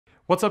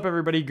What's up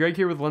everybody, Greg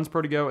here with Lens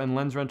Pro To Go and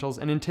Lens Rentals,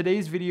 and in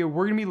today's video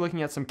we're going to be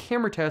looking at some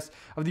camera tests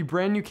of the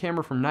brand new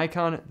camera from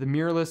Nikon, the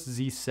mirrorless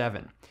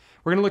Z7.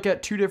 We're going to look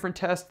at two different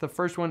tests. The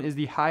first one is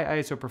the high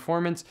ISO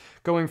performance,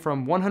 going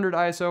from 100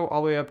 ISO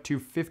all the way up to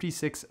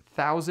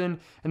 56,000, and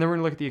then we're going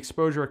to look at the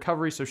exposure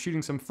recovery, so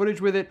shooting some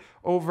footage with it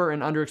over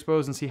and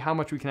underexposed and see how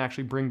much we can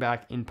actually bring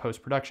back in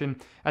post-production.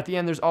 At the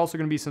end there's also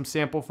going to be some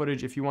sample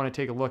footage if you want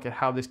to take a look at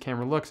how this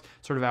camera looks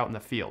sort of out in the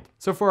field.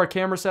 So for our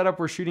camera setup,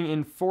 we're shooting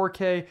in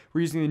 4K,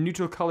 we're using the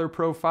neutral color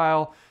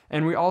profile,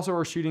 and we also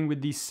are shooting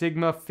with the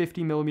Sigma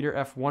 50mm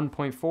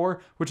f1.4,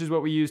 which is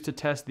what we use to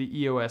test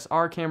the EOS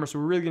R camera. So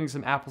we're really getting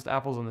some apples to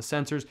apples on the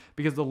sensors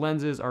because the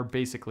lenses are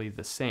basically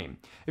the same.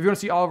 If you want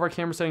to see all of our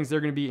camera settings,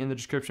 they're going to be in the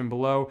description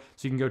below,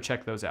 so you can go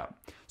check those out.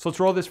 So let's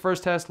roll this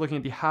first test looking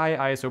at the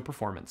high ISO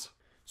performance.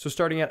 So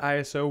starting at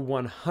ISO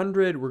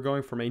 100, we're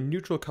going from a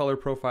neutral color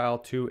profile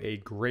to a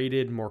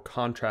graded, more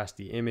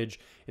contrasty image.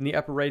 In the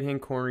upper right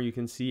hand corner, you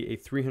can see a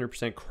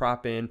 300%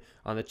 crop in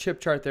on the chip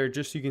chart there,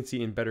 just so you can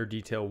see in better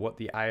detail what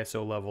the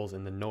ISO levels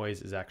and the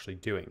noise is actually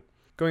doing.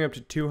 Going up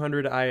to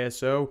 200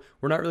 ISO,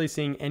 we're not really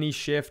seeing any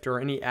shift or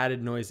any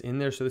added noise in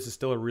there, so this is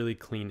still a really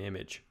clean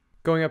image.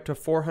 Going up to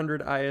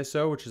 400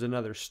 ISO, which is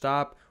another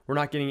stop, we're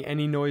not getting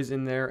any noise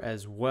in there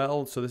as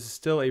well, so this is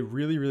still a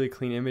really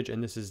clean image,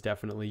 and this is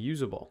definitely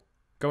usable.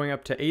 Going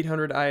up to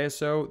 800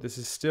 ISO, this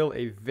is still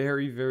a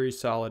very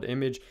solid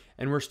image,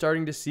 and we're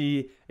starting to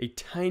see a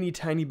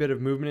tiny bit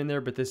of movement in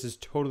there, but this is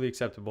totally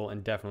acceptable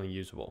and definitely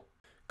usable.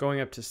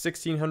 Going up to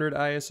 1600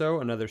 ISO,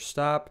 another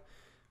stop,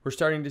 we're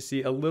starting to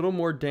see a little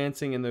more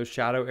dancing in those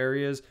shadow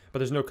areas, but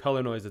there's no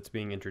color noise that's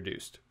being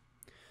introduced.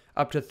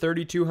 Up to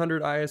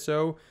 3200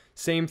 ISO,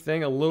 same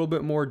thing, a little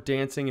bit more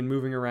dancing and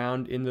moving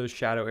around in those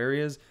shadow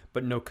areas,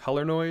 but no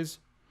color noise.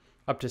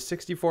 Up to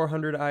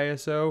 6400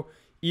 ISO,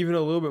 even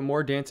a little bit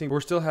more dancing,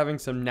 we're still having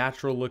some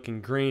natural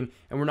looking green,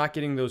 and we're not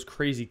getting those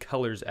crazy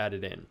colors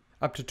added in.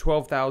 Up to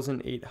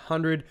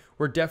 12,800,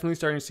 we're definitely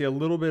starting to see a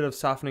little bit of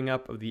softening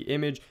up of the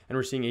image, and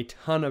we're seeing a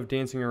ton of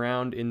dancing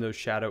around in those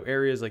shadow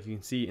areas like you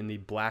can see in the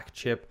black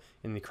chip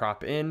in the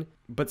crop in,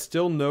 but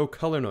still no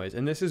color noise.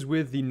 And this is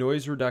with the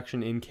noise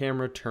reduction in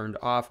camera turned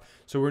off,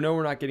 so we know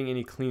we're not getting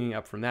any cleaning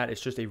up from that.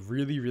 It's just a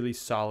really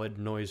solid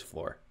noise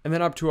floor. And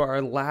then up to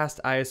our last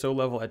ISO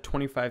level at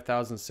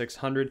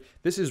 25,600.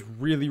 This is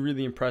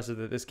really impressive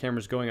that this camera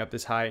is going up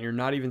this high and you're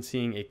not even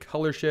seeing a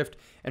color shift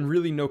and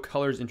really no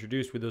colors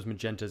introduced with those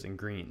magentas and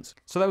greens.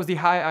 So that was the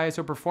high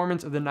ISO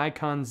performance of the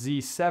Nikon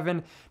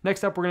Z7.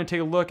 Next up, we're going to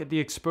take a look at the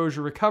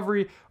exposure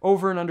recovery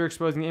over and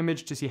underexposing the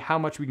image to see how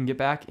much we can get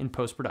back in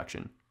post-production.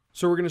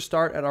 So we're going to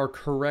start at our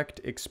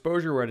correct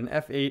exposure. We're at an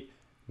f8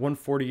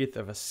 1/40th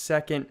of a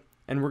second,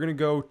 and we're going to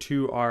go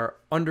to our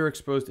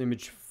underexposed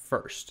image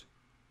first.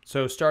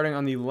 So starting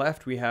on the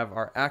left, we have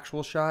our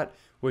actual shot,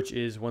 which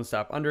is one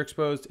stop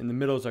underexposed. In the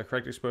middle is our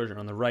correct exposure.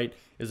 On the right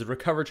is the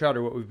recovered shot,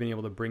 or what we've been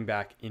able to bring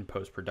back in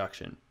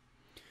post-production.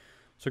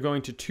 So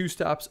going to 2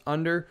 stops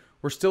under,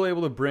 we're still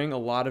able to bring a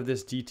lot of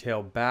this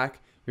detail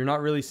back. You're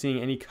not really seeing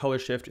any color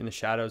shift in the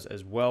shadows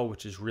as well,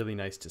 which is really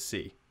nice to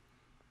see.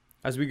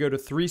 As we go to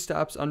 3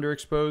 stops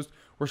underexposed,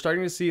 we're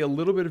starting to see a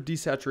little bit of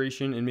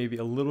desaturation and maybe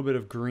a little bit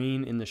of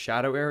green in the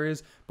shadow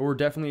areas, but we're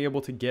definitely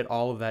able to get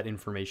all of that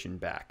information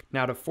back.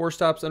 Now to 4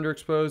 stops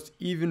underexposed,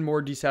 even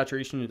more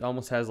desaturation. It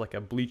almost has like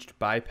a bleached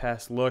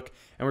bypass look,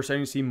 and we're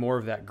starting to see more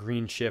of that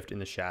green shift in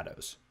the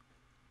shadows.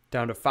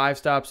 Down to 5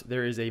 stops,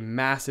 there is a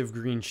massive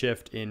green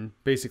shift in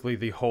basically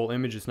the whole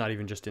image. It's not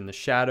even just in the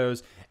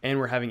shadows, and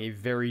we're having a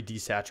very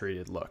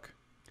desaturated look.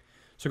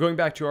 So going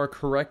back to our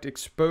correct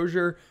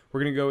exposure,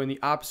 we're going to go in the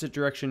opposite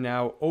direction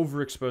now,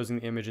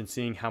 overexposing the image and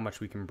seeing how much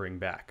we can bring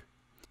back.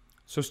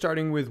 So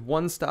starting with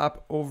 1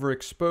 stop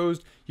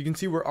overexposed, you can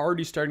see we're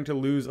already starting to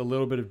lose a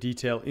little bit of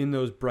detail in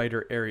those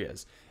brighter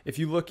areas. If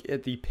you look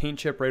at the paint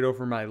chip right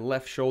over my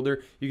left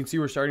shoulder, you can see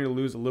we're starting to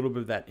lose a little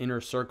bit of that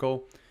inner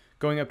circle.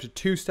 Going up to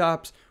 2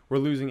 stops, we're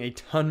losing a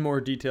ton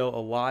more detail,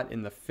 a lot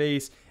in the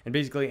face, and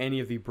basically any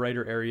of the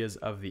brighter areas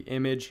of the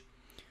image.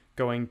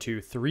 Going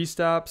to 3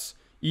 stops,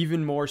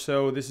 even more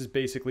so. This is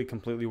basically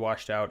completely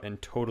washed out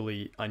and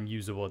totally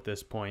unusable at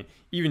this point.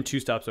 Even 2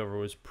 stops over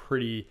was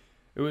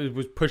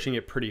was pushing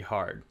it pretty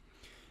hard.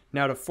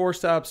 Now to 4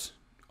 stops,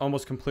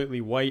 almost completely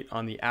white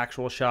on the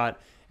actual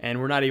shot, and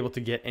we're not able to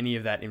get any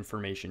of that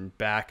information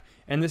back.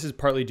 And this is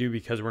partly due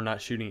because we're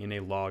not shooting in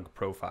a log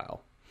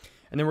profile.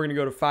 And then we're going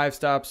to go to 5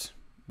 stops,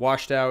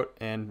 washed out,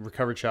 and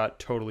recovered shot,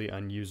 totally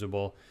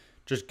unusable.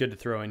 Just good to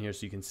throw in here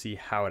so you can see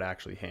how it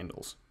actually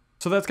handles.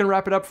 So that's going to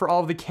wrap it up for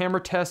all of the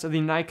camera tests of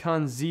the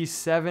Nikon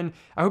Z7.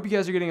 I hope you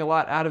guys are getting a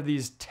lot out of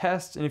these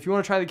tests, and if you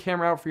want to try the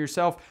camera out for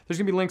yourself, there's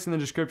going to be links in the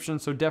description,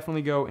 so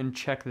definitely go and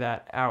check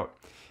that out.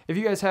 If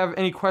you guys have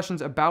any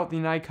questions about the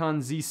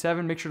Nikon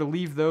Z7, make sure to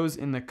leave those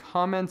in the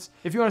comments.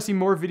 If you want to see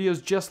more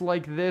videos just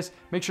like this,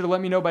 make sure to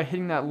let me know by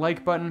hitting that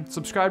like button.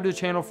 Subscribe to the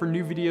channel for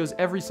new videos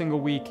every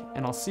single week,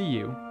 and I'll see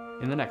you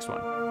in the next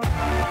one.